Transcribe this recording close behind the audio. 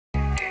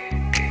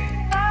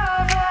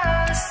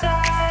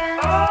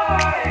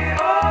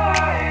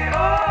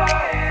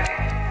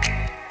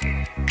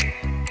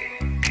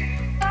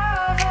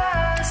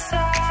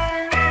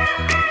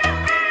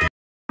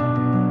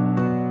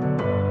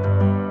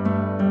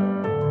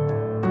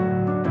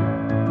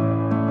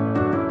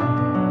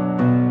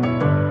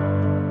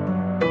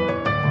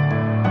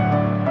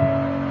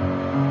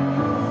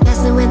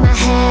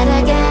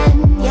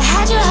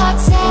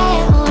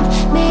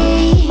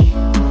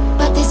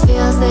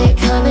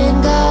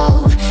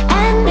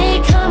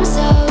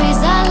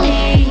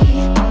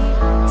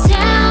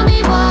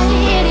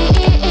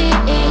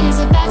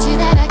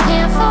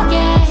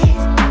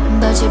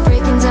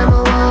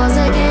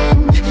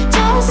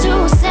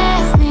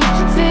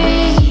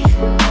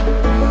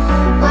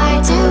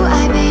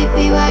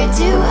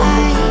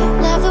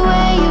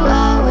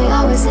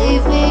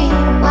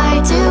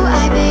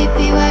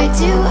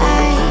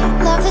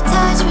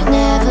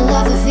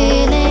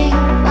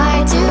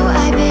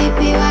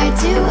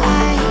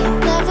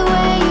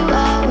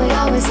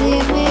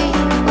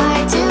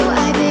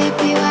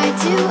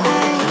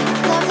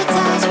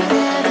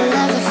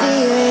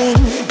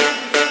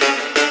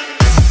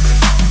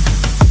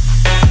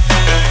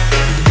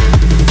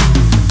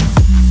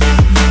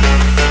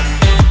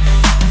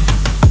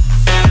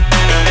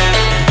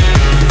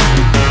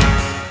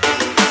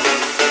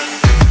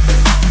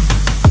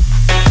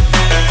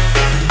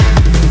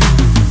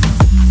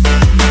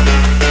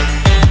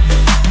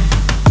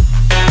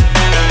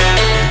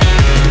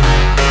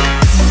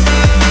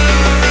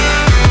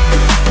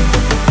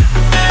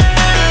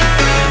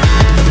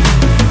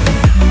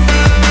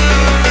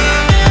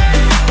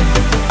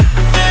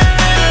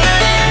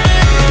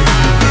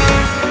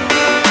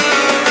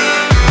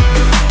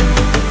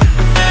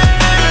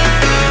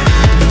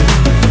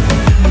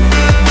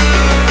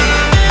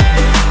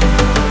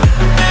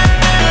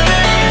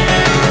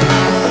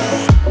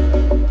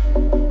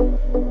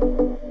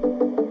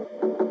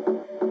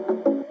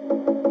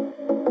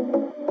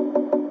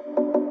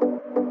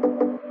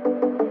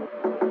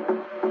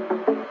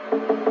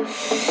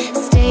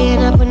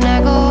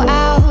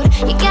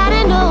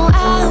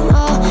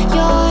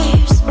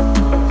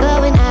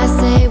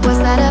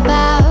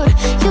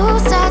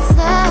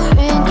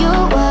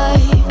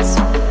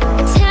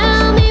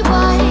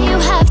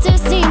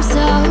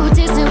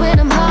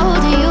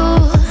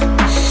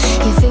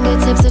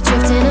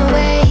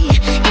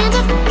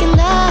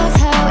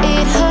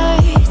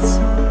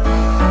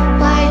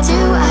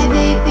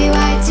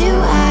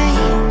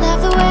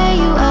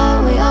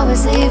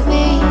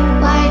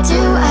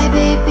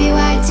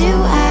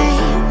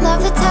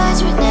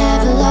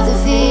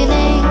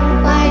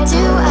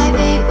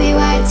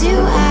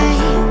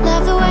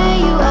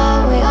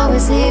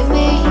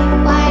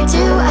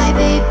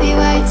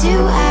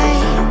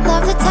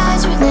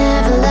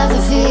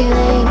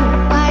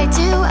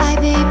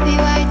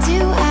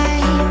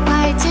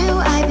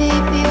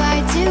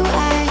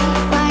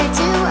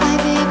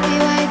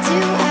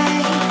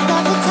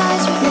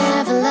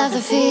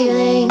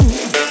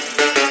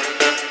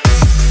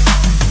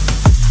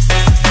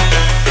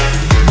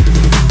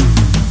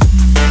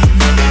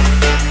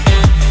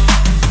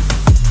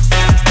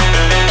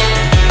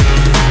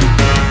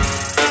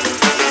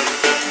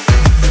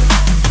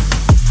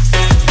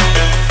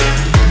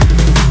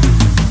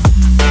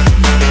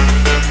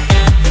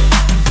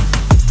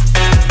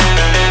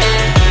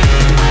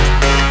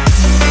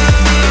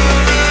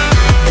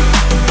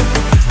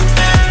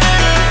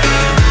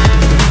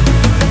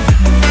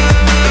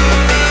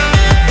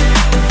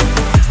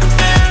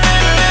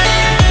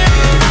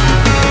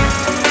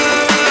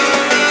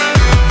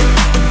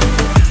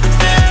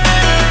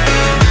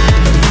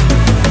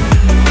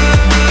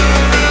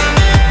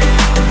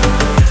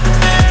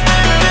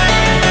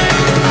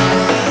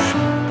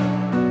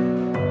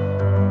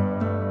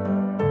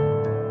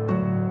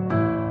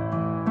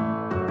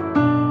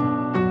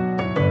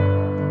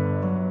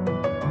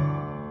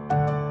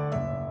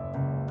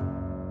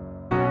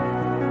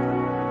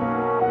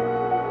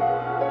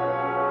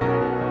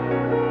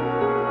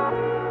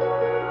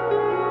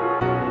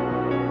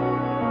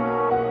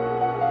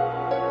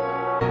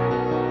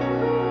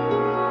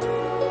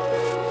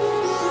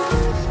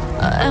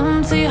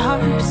Empty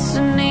hearts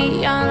and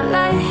neon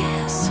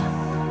lights,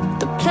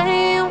 they're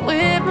playing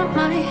with my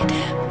mind.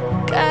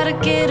 Gotta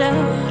get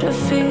out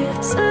of here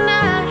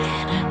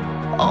tonight.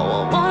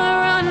 Oh, I wanna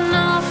run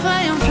off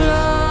and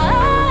fly,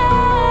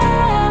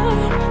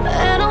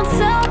 and I'll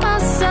tell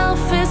myself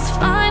it's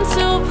fine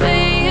to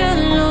be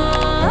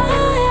alone,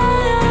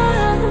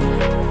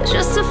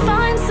 just to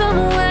find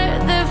somewhere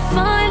that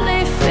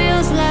finally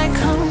feels like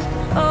home.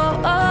 Oh,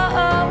 oh,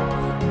 oh.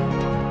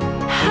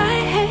 I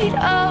hate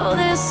all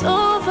this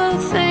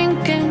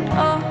overthinking.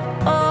 Oh,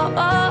 oh,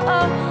 oh,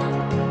 oh.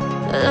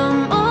 The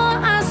more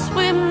I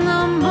swim,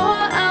 the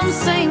more I'm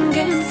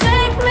sinking.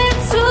 Take me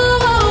to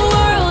a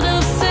world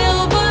of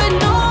silver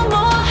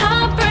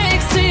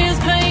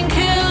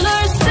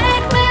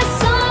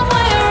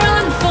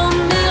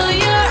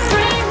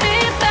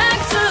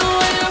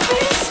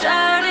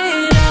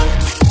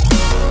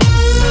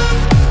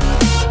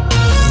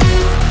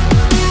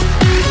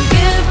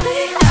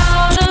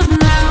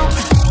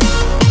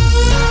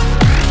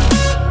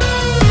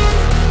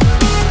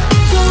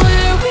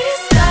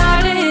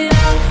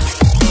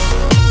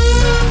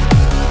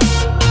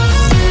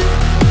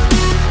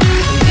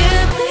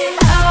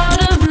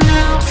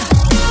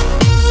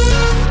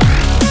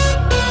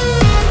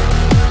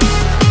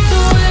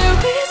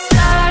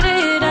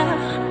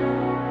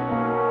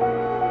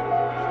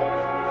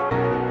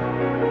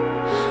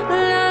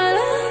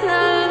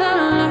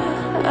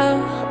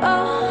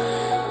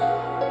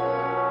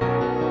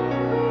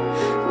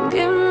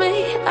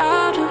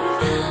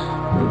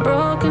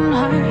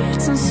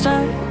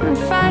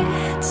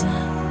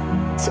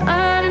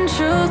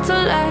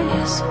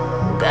hours.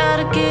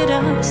 Gotta get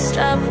up,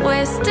 stop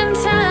wasting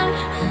time.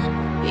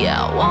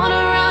 Yeah, I wanna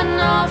run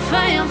off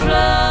and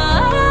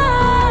fly.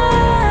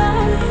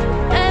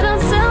 And I'll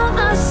tell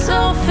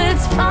myself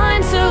it's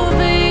fine to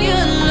be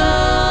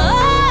alone,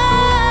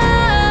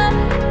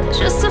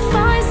 just to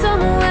find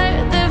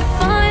somewhere that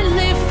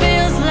finally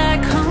feels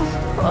like home.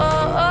 Oh,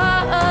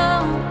 oh,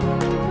 oh.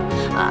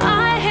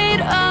 I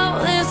hate all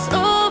this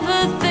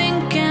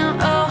overthinking.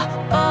 Oh,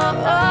 oh,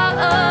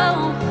 oh, oh.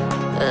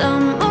 The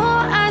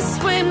more I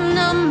swim,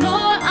 the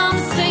more I'm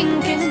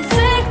sinking.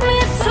 Take me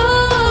to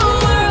a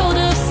world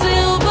of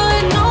silver.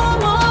 No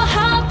more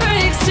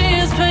heartbreaks,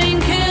 tears,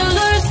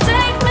 painkillers.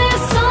 Take me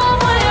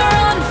somewhere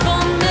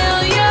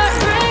unfamiliar.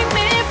 Bring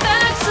me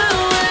back to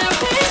where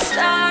we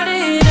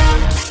started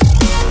out.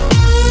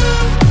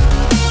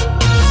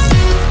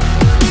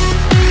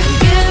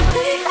 Get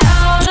me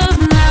out of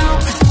now,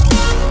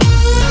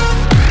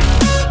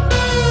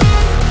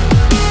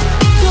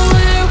 to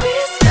where we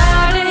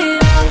started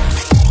out.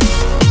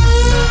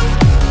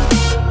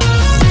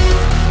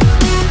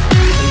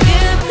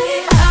 Get me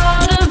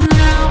out of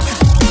now,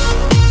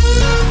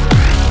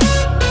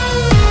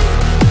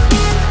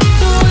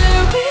 to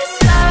where we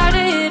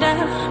started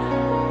out.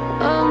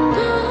 Oh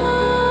no,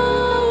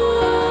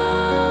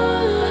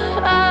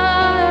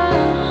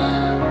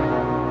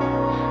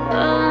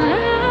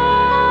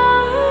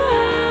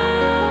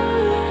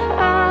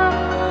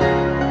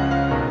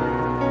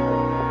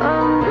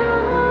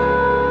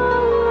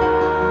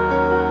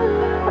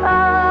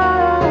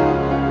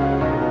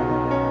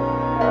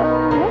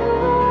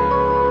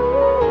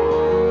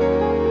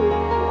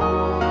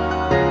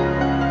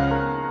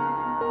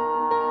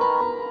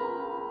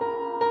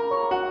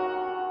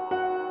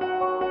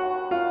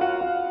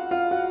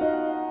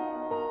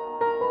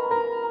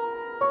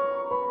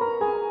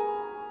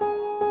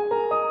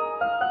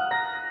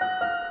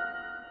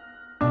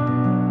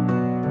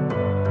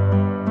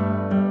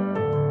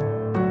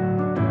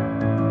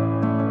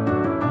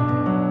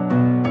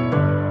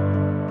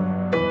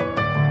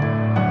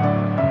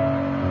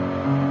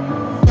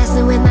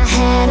 messing with my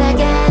head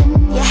again.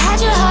 You had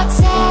your heart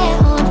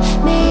set on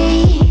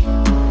me,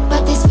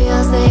 but these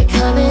feels, they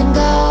come and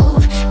go,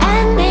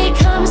 and they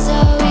come so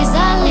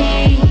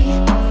easily.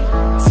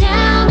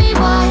 Tell me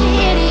what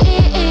it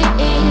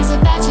is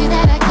about you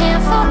that I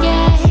can't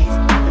forget,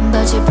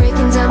 but you're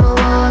breaking down my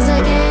walls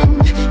again,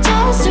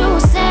 just to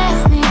set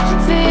me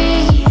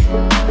free.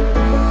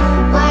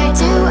 Why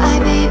do I,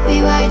 baby,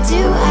 why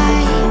do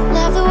I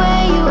love the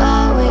way you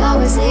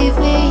always leave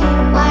me?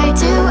 Why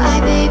do I,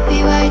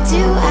 baby, why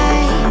do I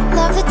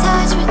love the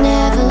touch but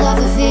never love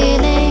the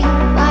feeling?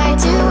 Why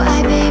do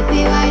I,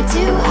 baby, why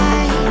do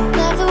I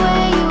love the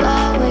way you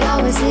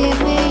always leave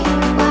me?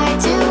 Why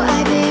do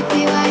I,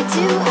 baby, why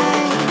do I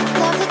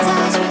love the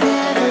touch but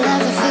never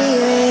love the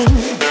feeling?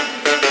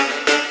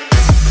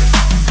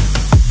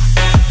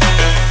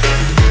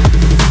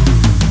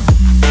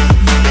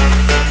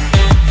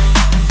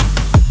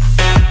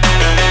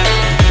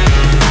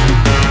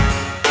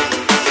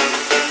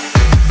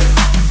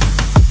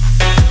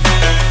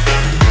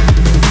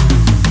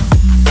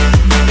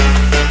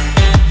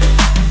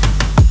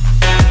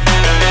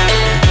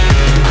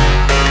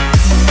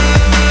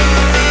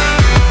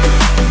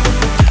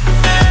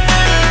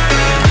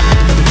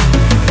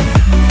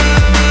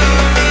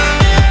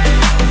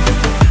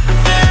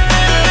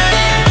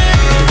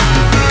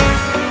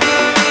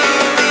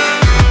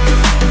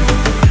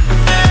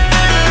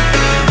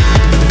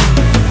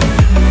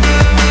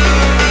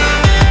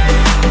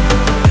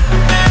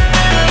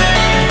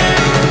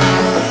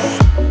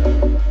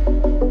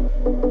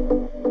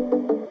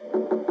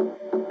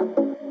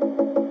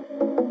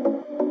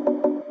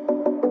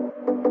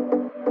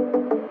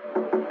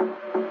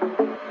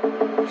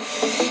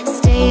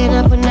 Staying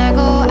up when I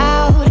go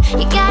out,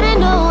 you gotta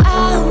know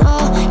I'm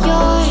all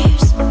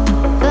yours.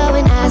 But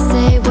when I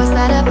say what's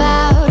that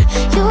about,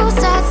 you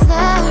start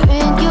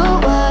slurring your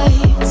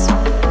words.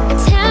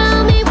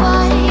 Tell me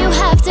why you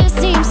have to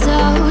seem so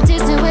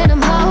distant when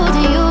I'm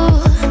holding you.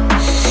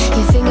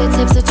 Your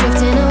fingertips are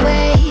drifting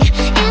away,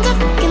 and I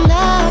fucking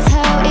love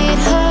how it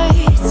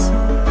hurts.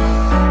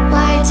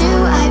 Why do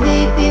I,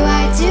 baby,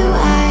 why do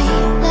I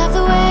love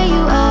the way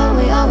you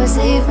always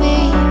leave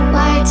me?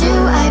 Why do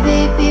I,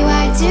 baby,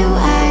 why do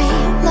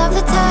I love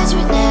the touch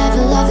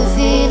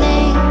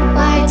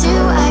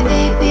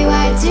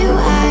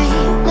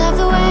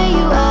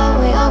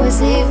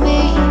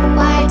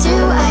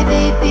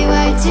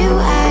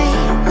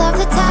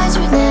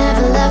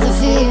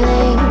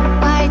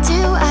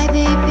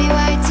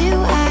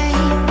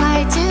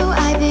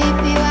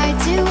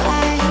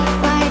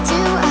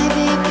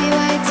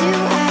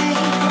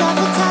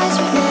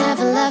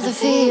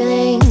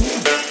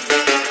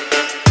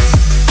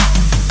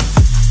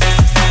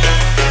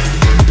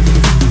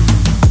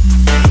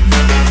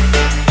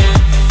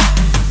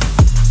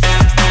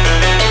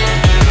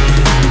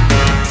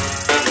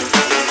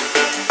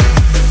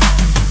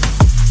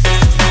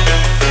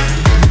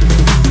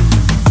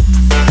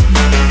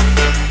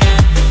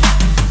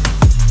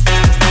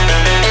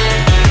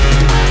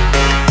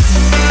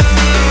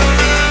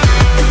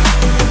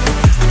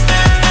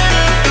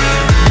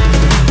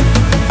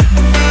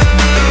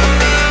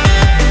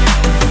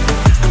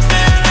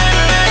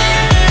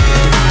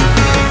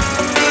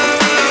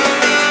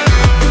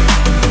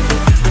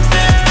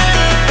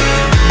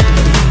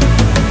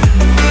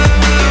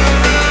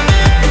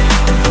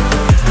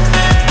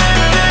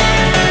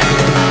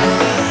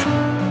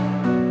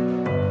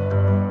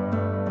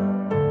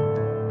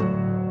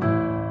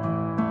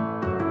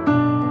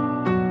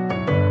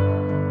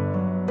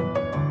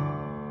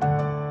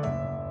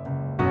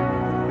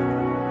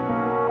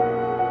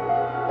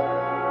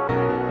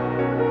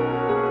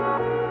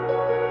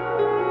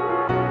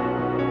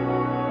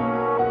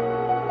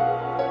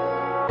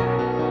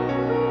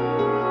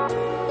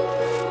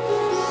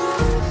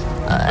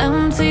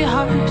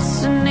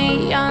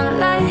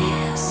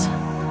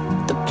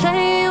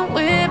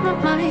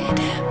my mind.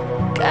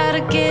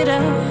 Gotta get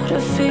out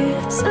of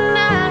here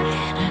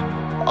tonight.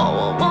 Oh,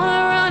 I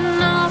wanna run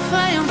off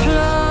and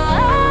fly.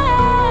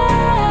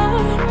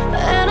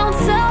 And I'll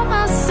tell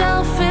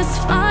myself it's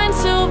fine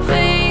to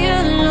be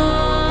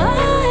alone,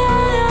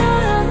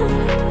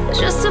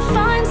 just to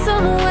find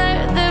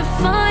somewhere that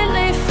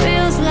finally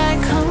feels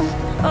like home.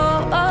 Oh,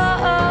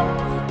 oh, oh.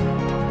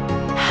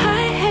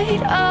 I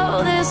hate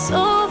all this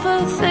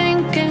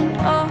overthinking.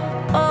 Oh,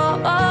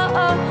 oh,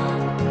 oh, oh.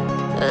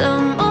 The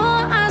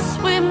more I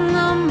swim,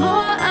 the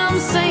more I'm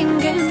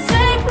sinking.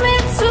 Take me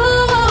to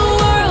a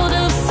world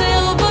of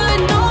silver.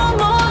 No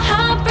more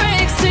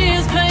heartbreaks,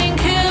 tears,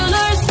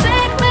 painkillers.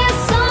 Take me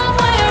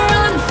somewhere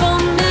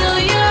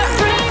unfamiliar.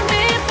 Bring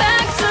me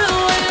back to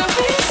where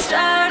we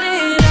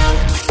started out.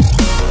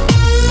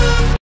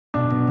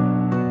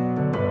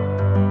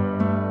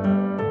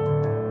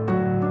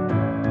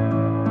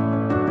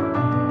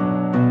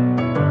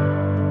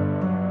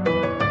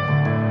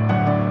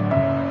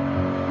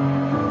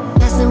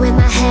 Messing with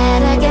my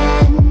head again.